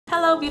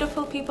Hello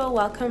beautiful people,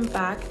 welcome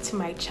back to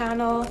my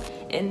channel.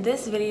 In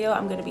this video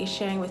I'm going to be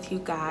sharing with you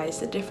guys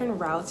the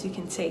different routes you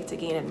can take to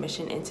gain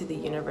admission into the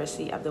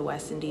University of the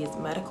West Indies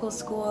Medical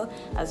School,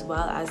 as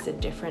well as the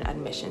different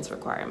admissions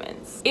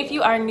requirements. If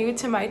you are new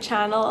to my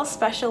channel,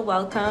 special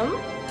welcome.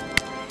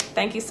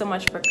 Thank you so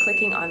much for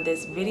clicking on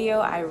this video.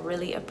 I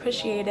really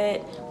appreciate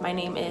it. My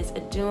name is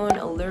Adun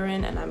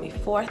Olurin and I'm a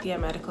fourth year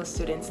medical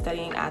student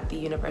studying at the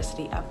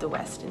University of the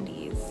West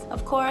Indies.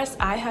 Of course,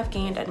 I have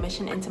gained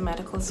admission into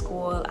medical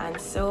school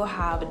and so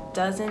have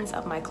dozens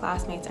of my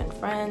classmates and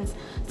friends.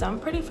 So I'm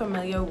pretty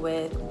familiar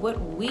with what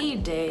we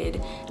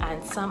did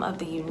and some of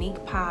the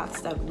unique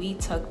paths that we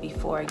took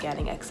before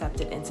getting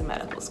accepted into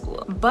medical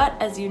school. But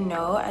as you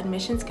know,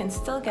 admissions can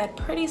still get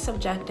pretty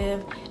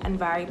subjective and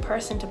vary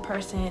person to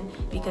person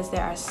because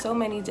there are so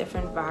many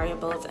different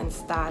variables and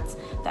stats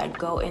that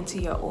go into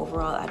your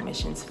overall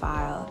admissions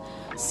file.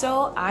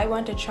 So I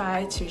want to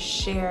try to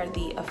share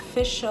the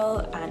official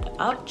and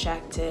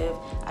objective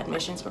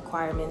admissions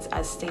requirements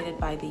as stated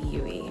by the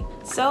UWI.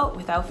 So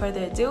without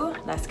further ado,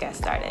 let's get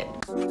started.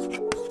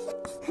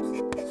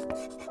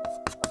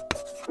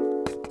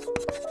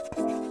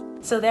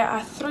 So there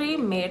are three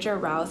major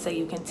routes that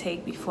you can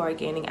take before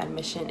gaining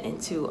admission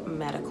into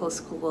medical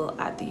school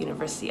at the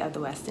University of the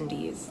West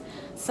Indies.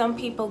 Some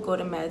people go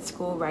to med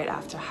school right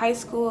after high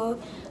school.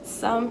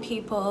 Some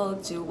people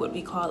do what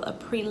we call a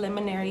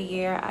preliminary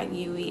year at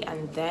UWI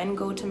and then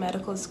go to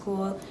medical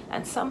school.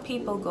 And some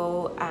people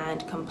go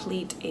and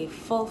complete a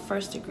full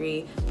first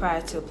degree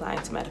prior to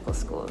applying to medical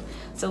school.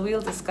 So we'll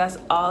discuss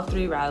all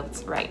three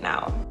routes right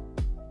now.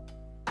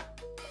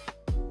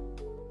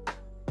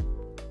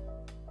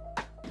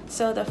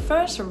 So the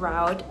first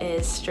route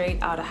is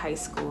straight out of high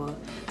school.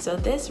 So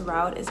this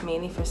route is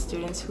mainly for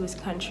students whose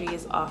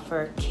countries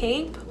offer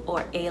CAPE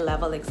or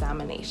A-level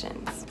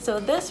examinations. So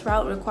this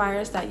route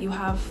requires that you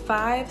have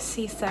 5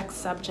 CSEC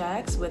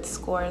subjects with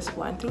scores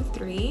 1 through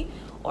 3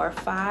 or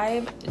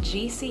 5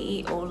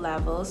 GCE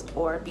O-levels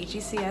or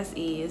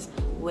BGCSEs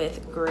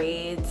with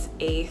grades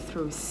A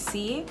through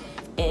C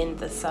in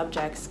the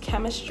subjects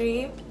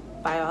chemistry,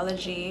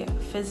 biology,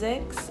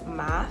 physics,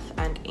 math,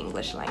 and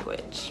English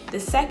language. The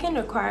second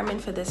requirement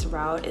for this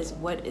route is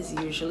what is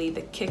usually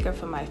the kicker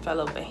for my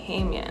fellow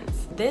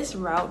Bahamians. This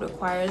route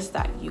requires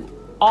that you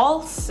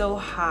also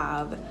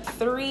have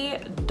 3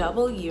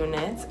 double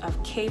units of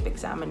CAPE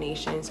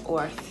examinations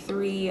or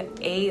 3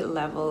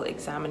 A-level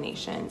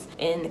examinations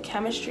in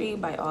chemistry,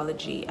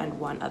 biology, and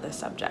 1 other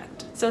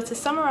subject. So to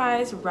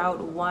summarize,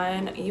 Route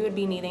 1, you would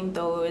be needing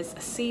those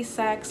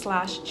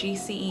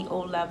CSEC/GCE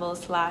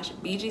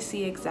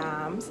O-level/BGC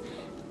exams,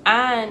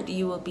 and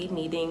you will be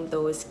needing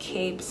those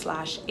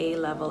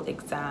CAPE/A-level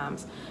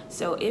exams.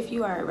 So if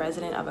you are a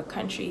resident of a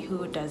country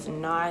who does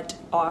not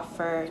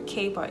offer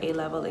CAPE or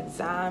A-level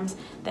exams,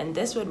 then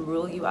this would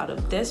rule you out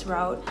of this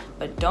route,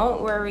 but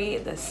don't worry,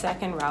 the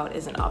second route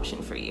is an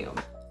option for you.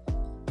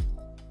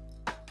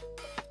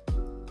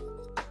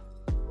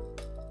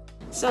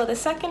 So the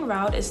second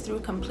route is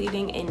through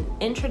completing an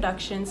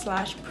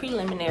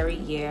introduction/preliminary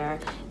year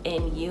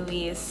in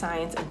UWI's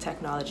Science and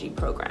Technology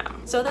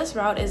program. So this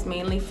route is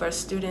mainly for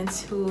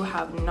students who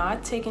have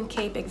not taken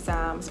CAPE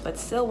exams but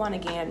still want to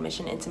gain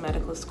admission into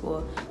medical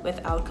school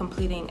without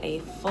completing a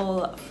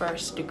full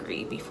first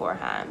degree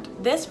beforehand.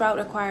 This route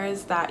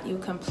requires that you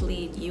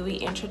complete UWI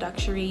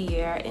introductory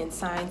year in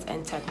Science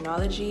and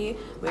Technology,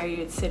 where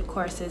you'd sit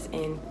courses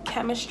in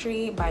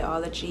chemistry,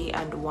 biology,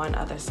 and 1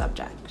 other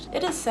subject.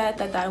 It is said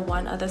that that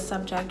 1 other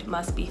subject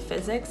must be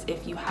physics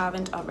if you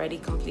haven't already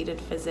completed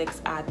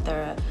physics at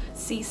the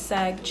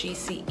CSEC,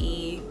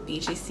 GCE,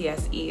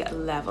 BGCSE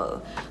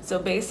level. So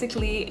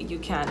basically, you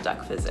can't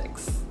duck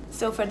physics.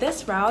 So for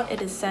this route,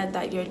 it is said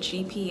that your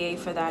GPA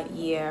for that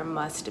year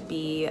must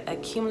be a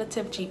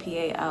cumulative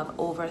GPA of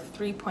over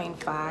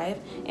 3.5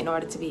 in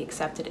order to be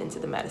accepted into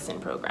the medicine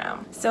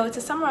program. So to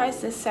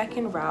summarize this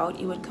second route,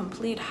 you would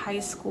complete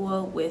high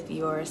school with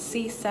your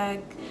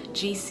CSEC,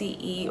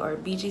 GCE, or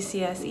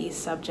BGCSE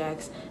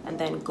subjects and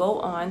then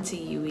go on to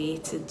UWI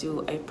to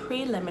do a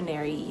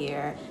preliminary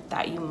year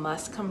that you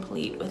must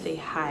complete with a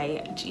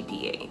high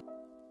GPA.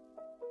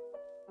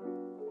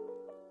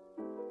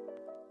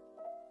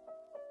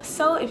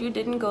 So if you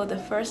didn't go the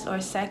first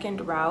or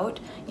second route,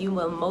 you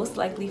will most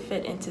likely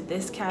fit into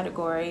this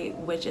category,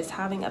 which is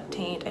having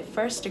obtained a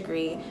first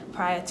degree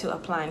prior to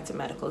applying to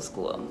medical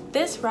school.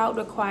 This route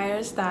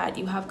requires that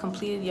you have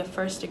completed your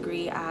first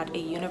degree at a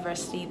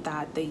university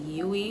that the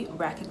UWI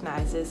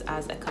recognizes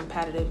as a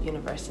competitive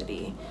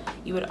university.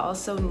 You would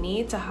also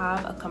need to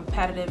have a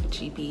competitive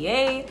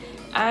GPA,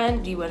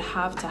 and you would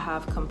have to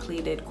have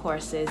completed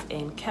courses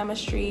in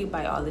chemistry,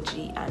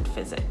 biology, and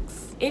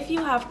physics. If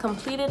you have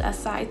completed a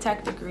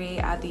sci-tech degree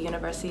at the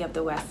University of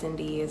the West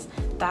Indies,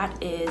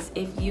 that is,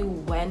 if you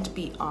went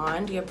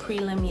beyond your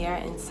prelim year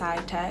in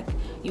sci-tech,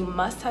 you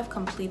must have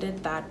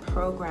completed that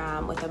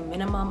program with a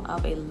minimum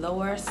of a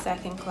lower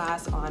second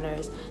class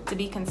honors to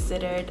be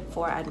considered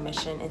for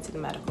admission into the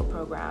medical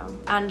program.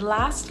 And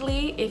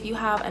lastly, if you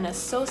have an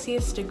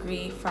associate's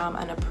degree from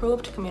an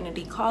approved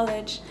community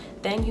college,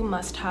 then you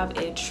must have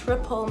a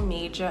triple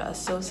major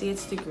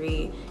associate's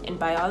degree in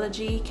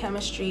biology,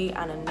 chemistry,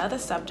 and another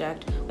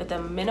subject with a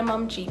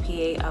minimum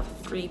GPA of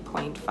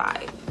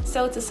 3.5.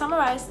 So to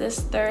summarize this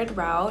third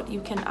route,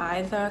 you can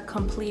either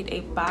complete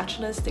a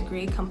bachelor's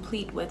degree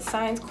complete with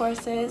science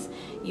courses,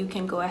 you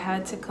can go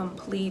ahead to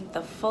complete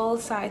the full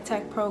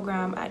sci-tech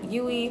program at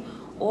UWI,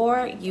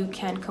 or you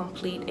can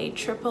complete a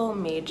triple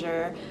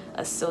major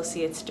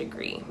associate's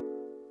degree.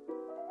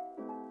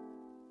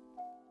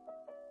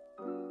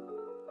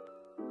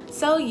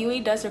 So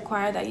UWI does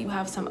require that you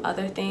have some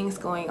other things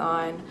going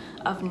on.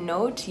 Of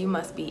note, you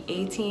must be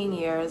 18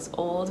 years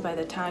old by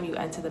the time you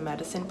enter the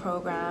medicine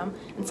program.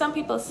 And some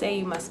people say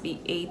you must be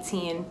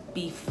 18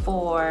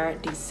 before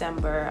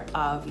December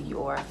of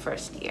your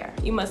first year.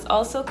 You must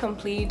also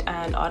complete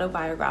an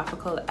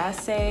autobiographical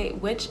essay,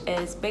 which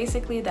is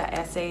basically the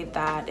essay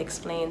that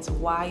explains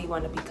why you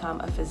want to become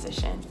a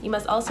physician. You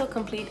must also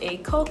complete a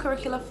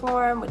co-curricular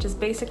form, which is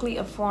basically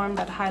a form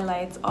that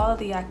highlights all of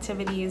the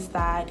activities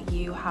that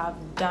you have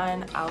done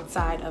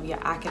outside of your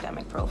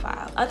academic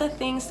profile. Other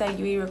things that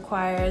UWI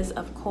requires,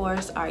 of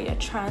course, are your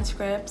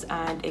transcripts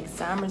and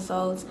exam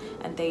results,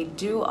 and they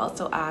do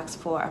also ask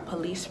for a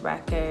police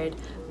record,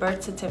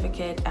 birth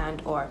certificate,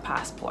 and or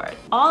passport.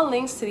 All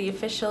links to the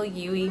official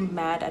UWI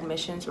Med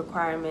admissions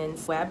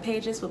requirements web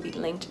pages will be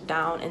linked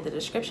down in the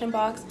description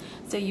box,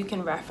 so you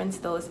can reference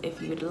those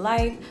if you'd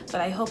like,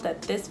 but I hope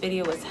that this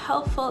video was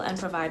helpful and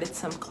provided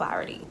some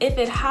clarity. If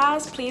it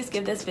has, please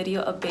give this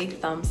video a big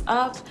thumbs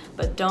up,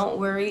 but don't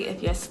worry,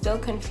 if you're still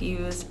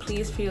confused,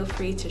 please feel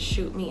free to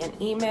shoot me an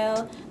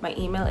email. My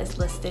email is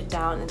listed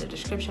down in the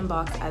description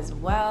box as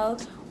well,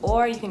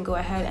 or you can go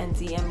ahead and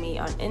DM me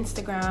on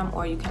Instagram,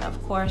 or you can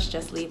of course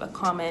just leave a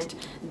comment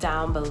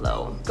down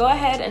below. Go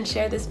ahead and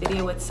share this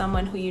video with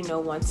someone who you know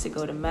wants to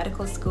go to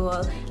medical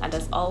school, and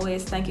as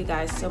always, thank you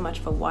guys so much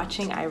for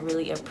watching. I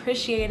really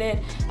appreciate it,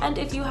 and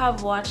if you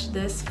have watched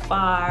this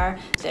far,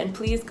 then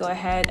please go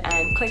ahead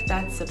and click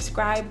that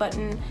subscribe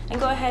button, and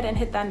go ahead and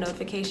hit that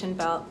notification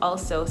bell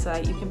also, so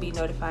that you can be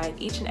notified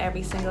each and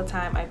every single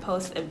time I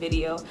post a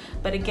video.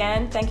 But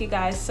again, thank you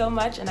guys so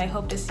much, and I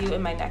hope to see you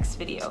in my next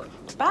video.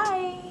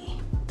 Bye!